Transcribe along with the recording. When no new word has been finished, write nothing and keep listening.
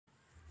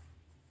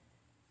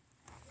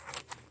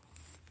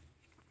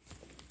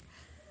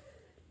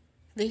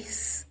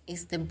This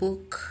is the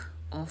book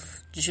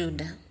of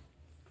Judah,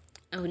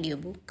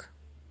 audiobook.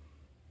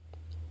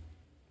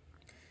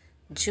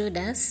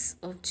 Judas,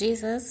 of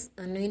Jesus,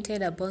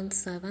 anointed a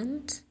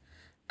bondservant,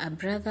 a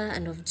brother,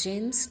 and of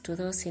James, to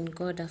those in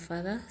God our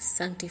Father,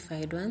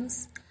 sanctified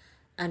ones,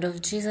 and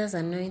of Jesus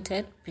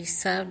anointed,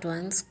 preserved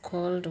ones,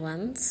 called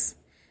ones,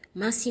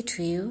 mercy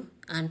to you,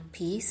 and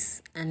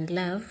peace, and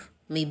love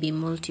may be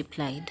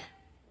multiplied.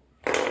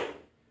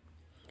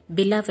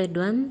 Beloved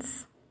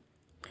ones,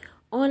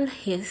 all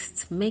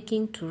haste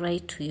making to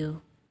write to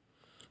you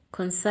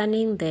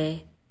concerning the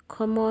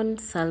common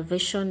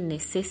salvation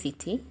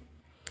necessity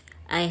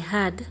I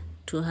had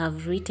to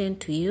have written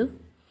to you,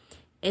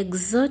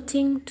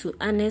 exhorting to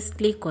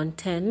earnestly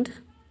contend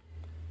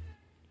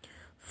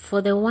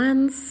for the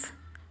ones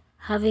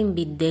having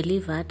been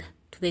delivered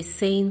to the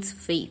saints'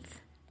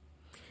 faith,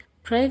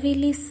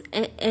 privily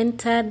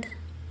entered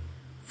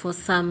for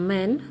some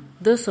men,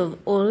 those of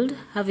old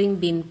having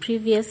been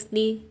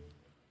previously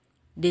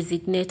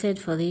designated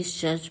for this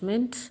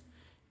judgment,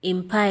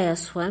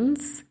 impious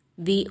ones,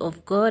 the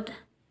of God,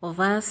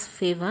 of us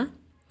favor,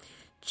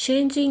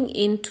 changing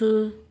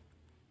into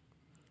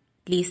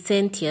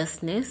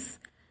licentiousness,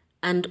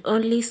 and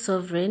only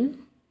sovereign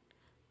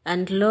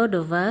and Lord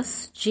of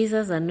us,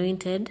 Jesus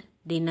anointed,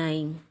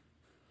 denying.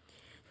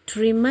 To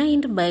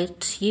remind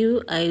but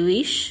you I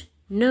wish,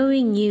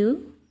 knowing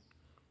you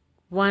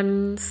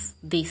once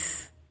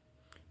this,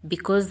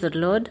 because the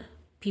Lord,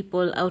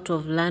 people out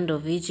of land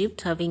of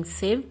Egypt having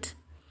saved,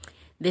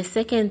 the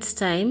second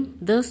time,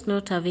 those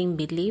not having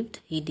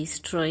believed, he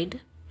destroyed.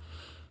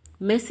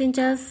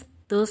 Messengers,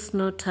 those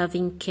not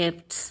having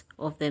kept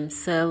of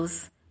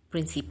themselves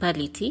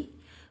principality,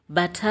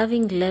 but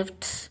having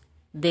left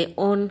their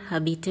own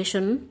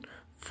habitation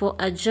for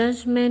a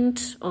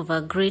judgment of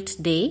a great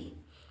day,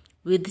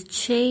 with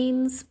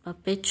chains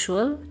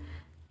perpetual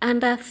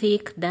under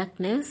thick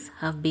darkness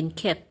have been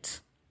kept.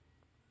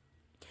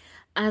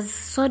 As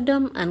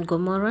Sodom and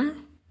Gomorrah,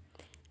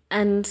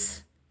 and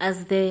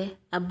as the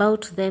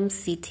about them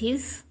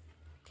cities,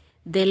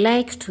 the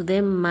like to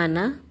them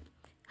manner,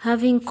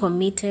 having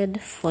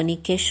committed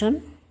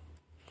fornication,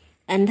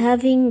 and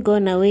having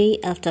gone away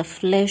after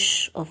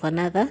flesh of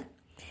another,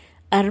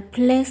 are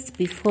placed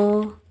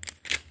before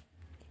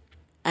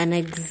an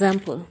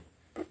example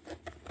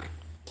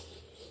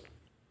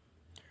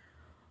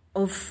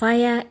of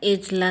fire,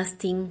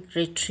 age-lasting,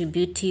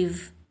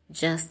 retributive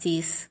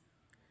justice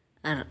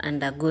are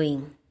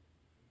undergoing.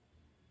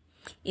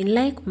 In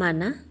like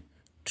manner,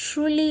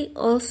 truly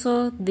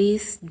also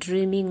these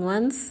dreaming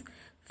ones,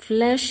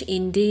 flesh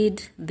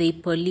indeed they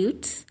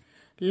pollute,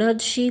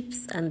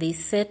 lordships, and they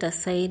set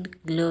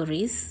aside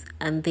glories,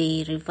 and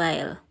they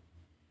revile.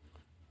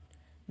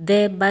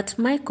 But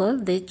Michael,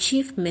 the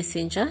chief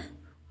messenger,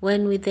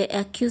 when with the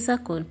accuser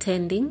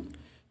contending,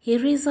 he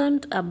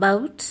reasoned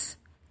about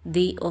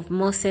the of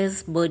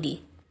Moses'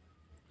 body.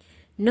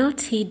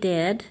 Not he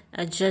dared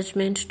a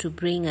judgment to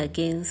bring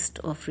against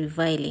of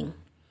reviling,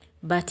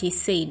 but he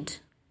said,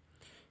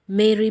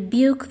 May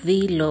rebuke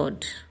thee,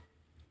 Lord.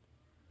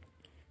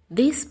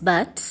 This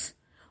but,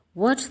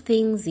 what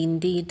things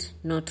indeed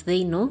not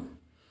they know,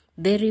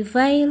 they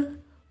revile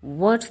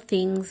what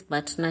things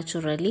but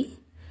naturally,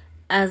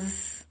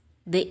 as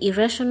the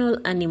irrational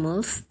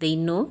animals they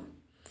know,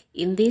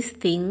 in these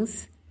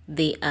things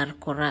they are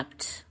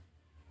corrupt.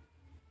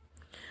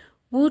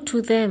 Woe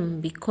to them,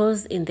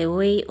 because in the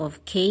way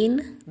of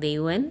Cain they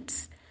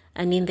went,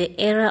 and in the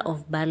error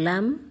of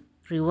Balaam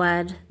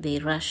reward they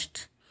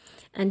rushed,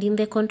 and in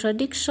the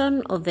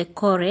contradiction of the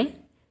Korah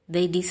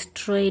they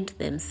destroyed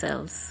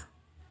themselves.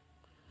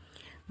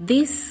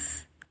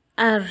 These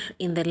are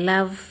in the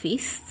love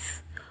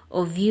feasts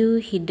of you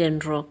hidden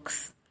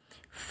rocks,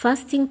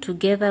 fasting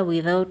together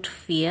without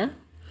fear,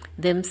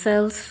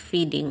 themselves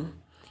feeding,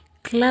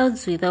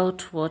 clouds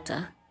without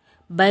water,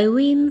 by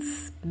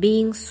winds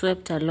being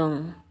swept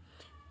along,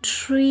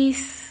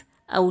 trees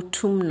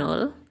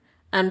autumnal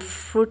and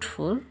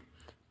fruitful,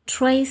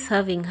 twice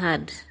having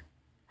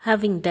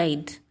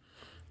died,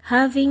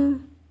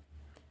 having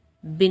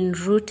been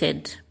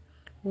rooted,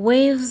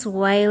 waves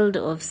wild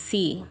of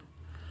sea,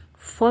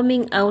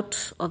 forming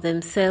out of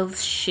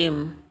themselves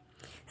shame,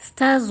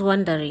 stars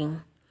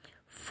wandering,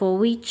 for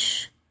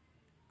which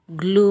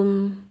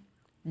gloom,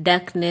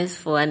 darkness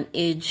for an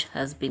age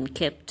has been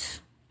kept.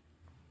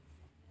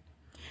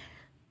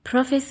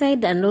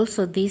 Prophesied and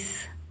also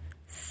this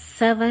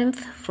seventh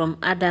from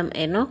Adam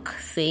Enoch,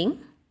 saying,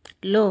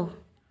 Lo,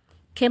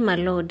 came a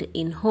Lord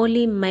in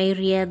holy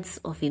myriads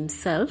of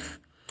himself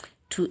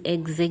to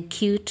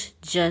execute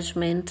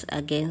judgment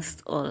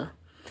against all,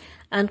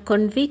 and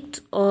convict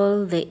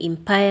all the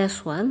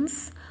impious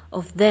ones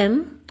of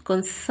them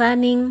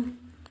concerning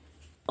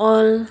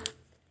all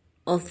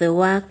of the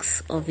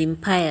works of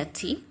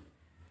impiety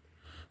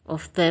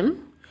of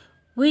them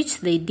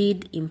which they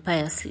did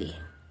impiously,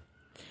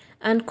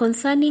 and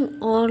concerning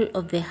all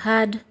of the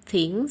hard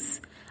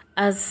things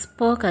as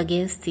spoke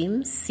against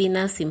him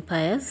sinners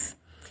impious.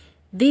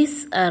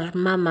 These are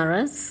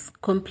murmurers,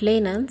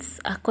 complainants,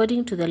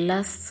 according to the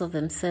lusts of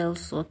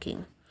themselves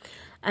walking,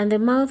 and the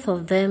mouth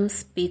of them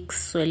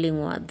speaks swelling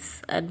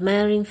words,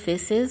 admiring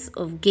faces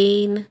of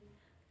gain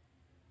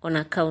on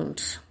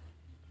account.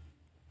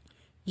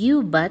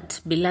 You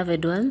but,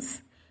 beloved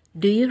ones,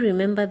 do you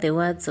remember the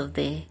words of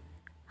the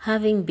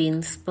having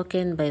been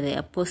spoken by the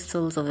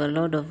apostles of the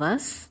Lord of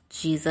us,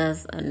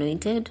 Jesus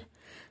anointed,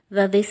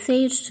 that they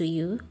said to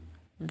you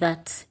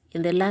that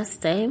in the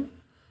last time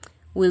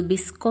will be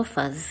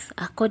scoffers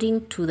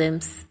according to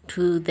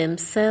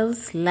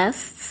themselves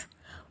lusts,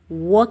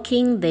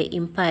 walking the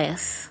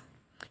impious.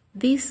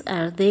 These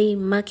are they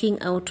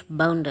marking out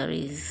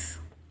boundaries.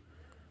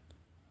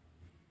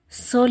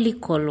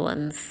 Solical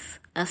ones,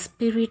 a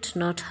spirit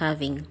not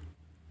having.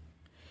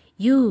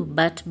 You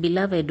but,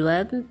 beloved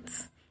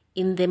ones,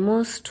 in the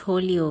most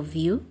holy of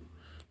you,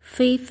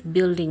 faith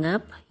building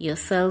up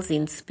yourselves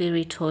in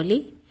spirit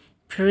holy,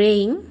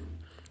 praying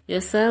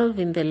yourself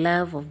in the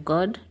love of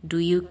God do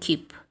you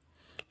keep,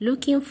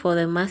 looking for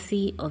the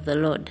mercy of the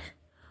Lord,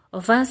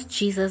 of us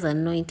Jesus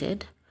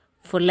anointed,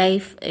 for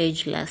life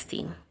age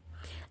lasting.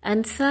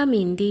 And some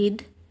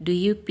indeed do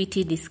you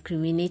pity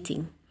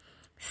discriminating,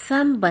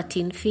 some but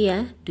in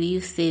fear do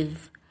you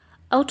save,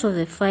 out of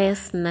the fire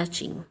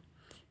snatching,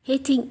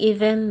 hating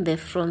even the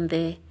from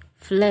the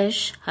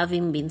flesh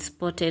having been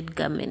spotted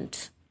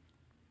garment.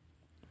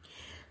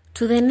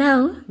 To the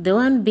now, the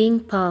one being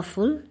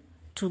powerful,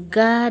 to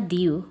guard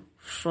you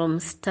from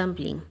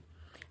stumbling,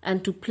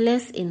 and to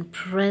place in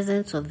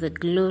presence of the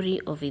glory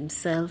of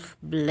himself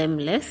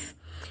blameless,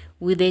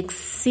 with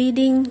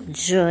exceeding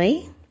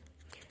joy,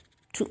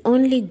 to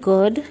only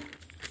God,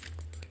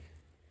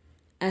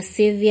 a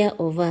Savior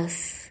of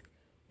us,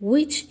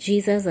 which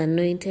Jesus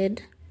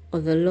anointed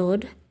of the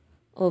Lord,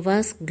 of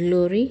us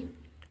glory,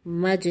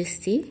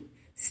 majesty,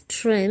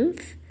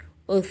 strength,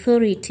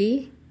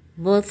 authority,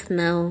 both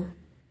now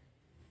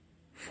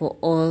for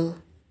all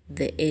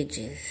the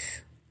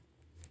ages.